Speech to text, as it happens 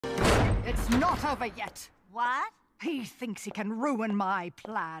not over yet. What? He thinks he can ruin my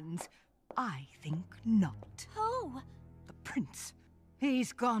plans. I think not. Who? The prince.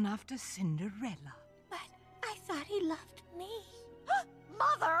 He's gone after Cinderella. But I thought he loved me.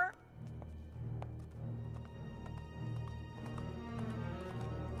 Mother!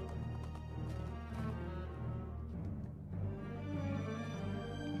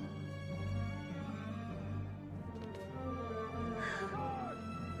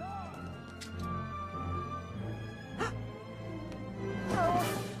 Oh,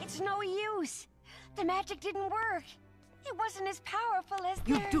 it's no use. The magic didn't work. It wasn't as powerful as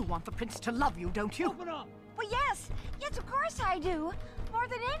You do want the prince to love you, don't you? Open up! Well, yes. Yes, of course I do. More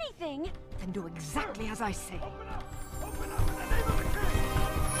than anything. Then do exactly as I say. Open up! Open up in the name of the king!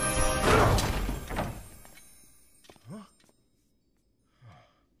 Huh?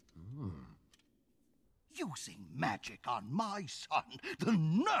 Using magic on my son. The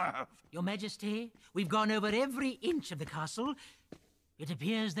nerve! Your Majesty, we've gone over every inch of the castle. It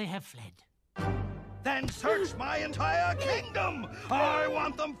appears they have fled. Then search my entire kingdom! I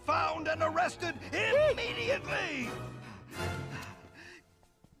want them found and arrested immediately!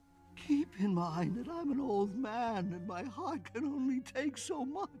 Keep in mind that I'm an old man and my heart can only take so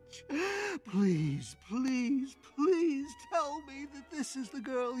much. Please, please, please tell me that this is the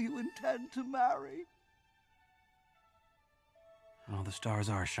girl you intend to marry. Oh, the stars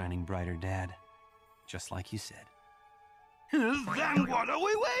are shining brighter, Dad. Just like you said. Then what are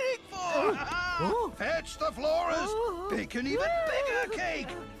we waiting for? Fetch the florist! Bake an even bigger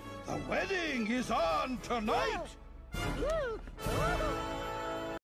cake! The wedding is on tonight!